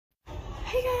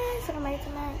Hey guys, welcome back to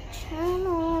my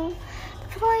channel.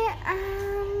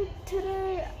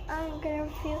 Today I'm gonna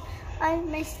review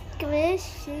my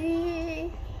squishy.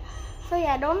 So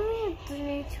yeah, don't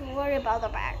need to worry about the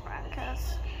background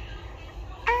because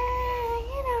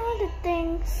you know the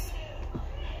things.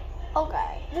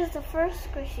 Okay, this is the first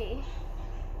squishy.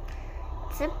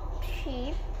 It's a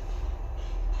sheep.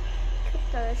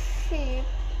 The sheep.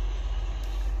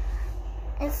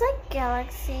 It's like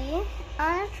Galaxy.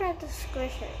 I tried to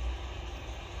squish it.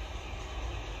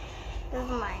 This is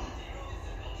mine.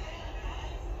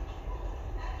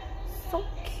 So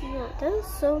cute. This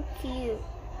is so cute.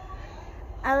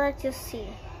 I'll let you see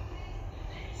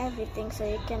everything so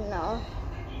you can know.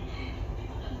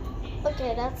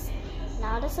 Okay, that's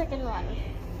now the second one.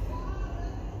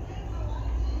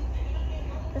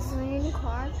 This is a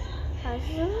unicorn. Has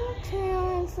a little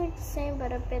tail. It's like the same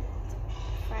but a bit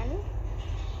different.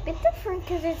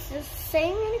 Because it's the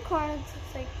same unicorn. It's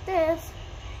just like this.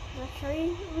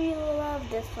 Actually, we love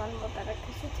this one more better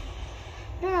because it's.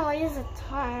 I don't know why it's a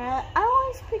tar. I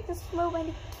always pick the slow and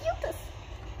the cutest.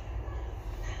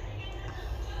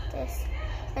 This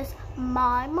is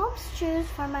my mom's shoes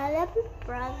for my little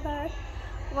brother.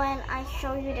 When I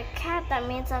show you the cat, that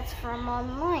means that's from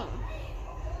online.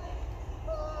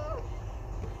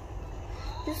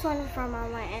 This one is from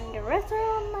online, and the rest are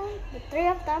online. The three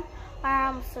of them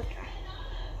are Sutra.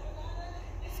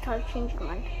 It's called changing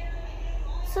one.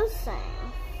 So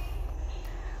same.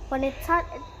 When it's hot,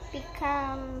 it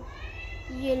becomes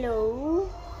yellow.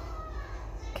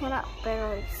 Cannot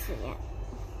barely see it.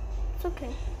 It's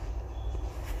okay.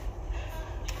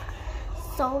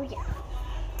 So yeah,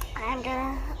 I don't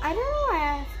know why I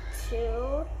have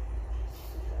to,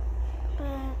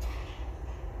 but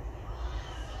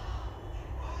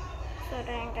what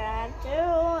I'm gonna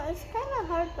do. It's kind of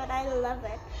hard, but I love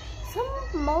it.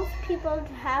 Most people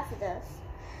have this,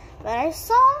 but I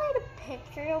saw only the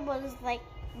picture was like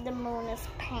the moon is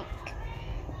pink.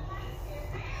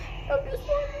 I'm just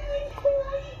really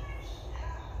cool.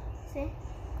 See,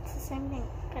 it's the same thing,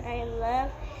 but I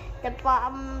love the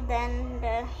bottom than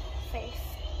the face.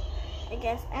 I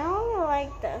guess I only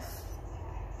like this.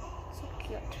 So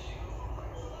cute.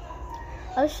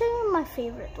 I'll show you my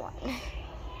favorite one.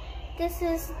 This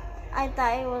is, I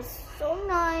thought it was so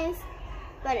nice,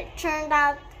 but it turned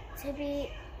out to be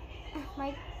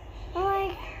like,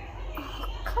 oh,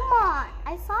 come on.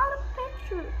 I saw the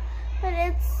picture, but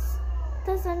it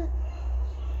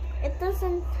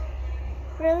doesn't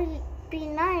really be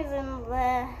nice in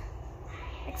the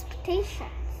expectations.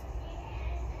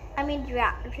 I mean,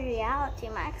 reality,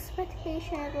 my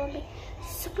expectation it will be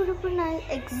super duper nice,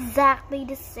 exactly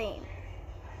the same.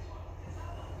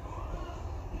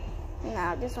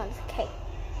 Now this one's cake.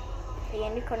 The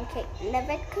unicorn cake. Love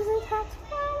it because it has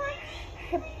flower.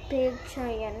 A big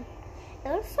giant. It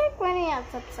looks like when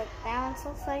it's upside down. So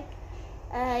it's like,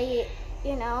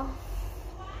 you know,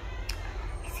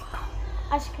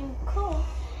 ice cream cone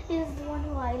is the one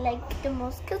who I like the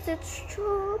most because it's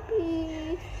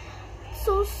chubby,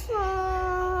 so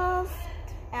soft.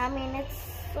 I mean, it's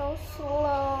so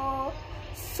slow,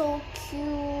 so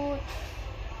cute.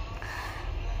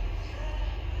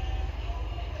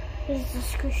 This is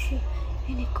a squishy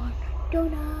unicorn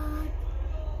donut.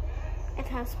 It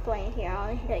has plain here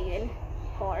on the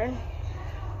unicorn.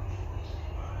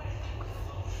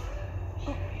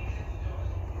 Oh.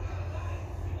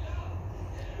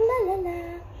 La la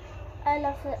la. I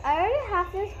love it. I already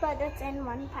have this, but it's in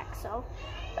one pack, so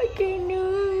I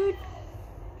cannot.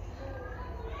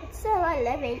 But still, I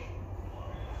love it.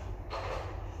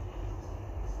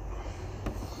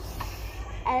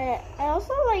 I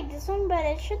also like this one, but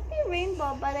it should be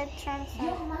rainbow, but it turns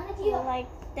out like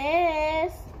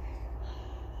this.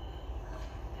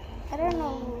 I don't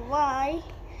know why,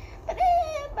 but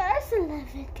I still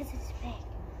love it because it's big.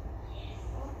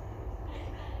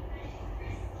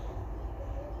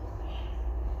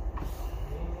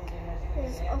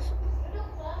 This is also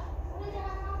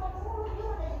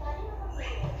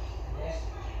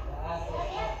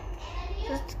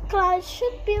this cloud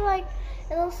should be like.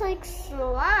 It looks like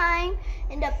slime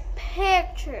in the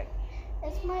picture.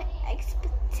 It's my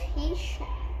expectation.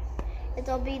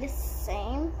 It'll be the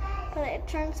same, but it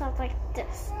turns out like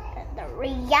this. The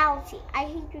reality. I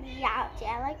hate reality.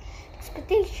 I like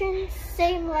expectation,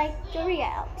 same like the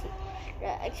reality.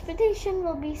 The expectation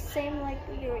will be same like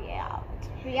the reality.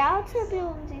 Reality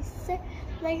will be same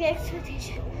like the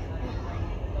expectation.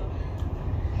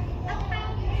 I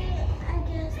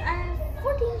guess I have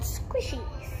 14 squishies.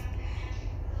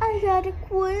 I got a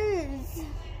quiz.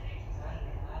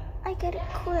 I got a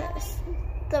quiz.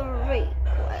 3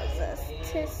 quizzes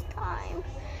this time.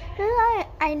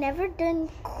 I never done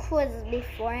quiz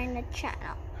before in the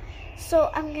channel, so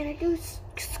I'm gonna do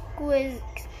quiz.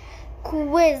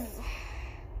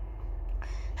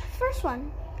 First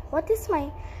one, what is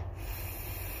my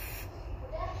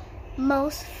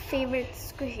most favorite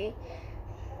squishy?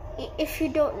 If you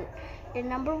don't, the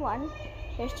number one,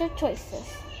 here's the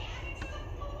choices.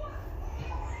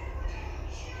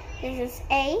 This is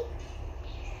A.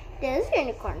 This is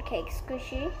unicorn cake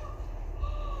squishy.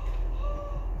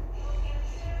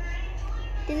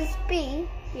 This is B,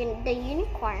 the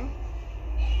unicorn.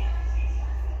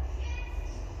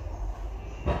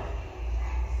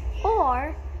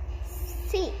 Or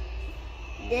C,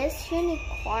 this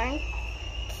unicorn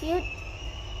cute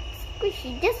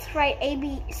squishy. Just write A,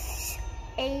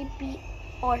 B,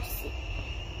 or C.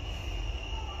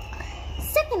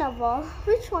 Second of all,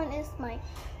 which one is my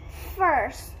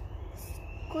first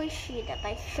squishy that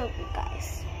I showed you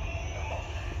guys?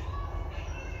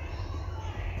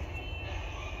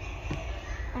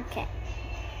 Okay.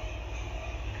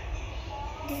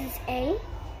 This is A.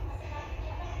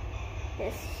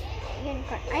 This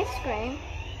unicorn ice cream.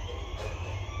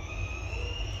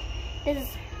 This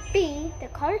is B, the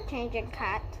color changing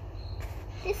cat.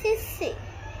 This is C,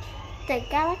 the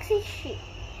galaxy sheep.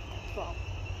 Well,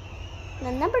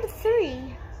 the number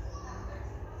 3.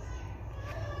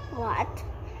 What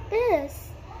is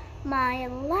my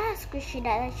last squishy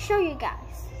that I show you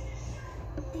guys?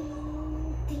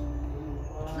 Ding, ding,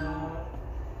 ding.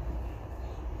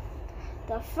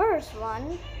 The first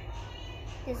one,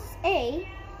 this is A,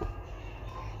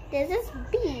 this is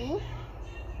B,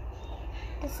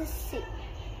 this is C.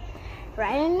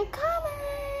 Write in the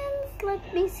comments.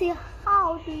 Let me see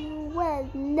how do you well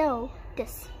know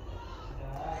this.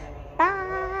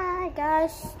 Bye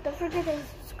guys. Don't forget to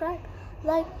subscribe,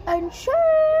 like, and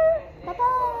share. Bye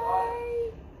bye.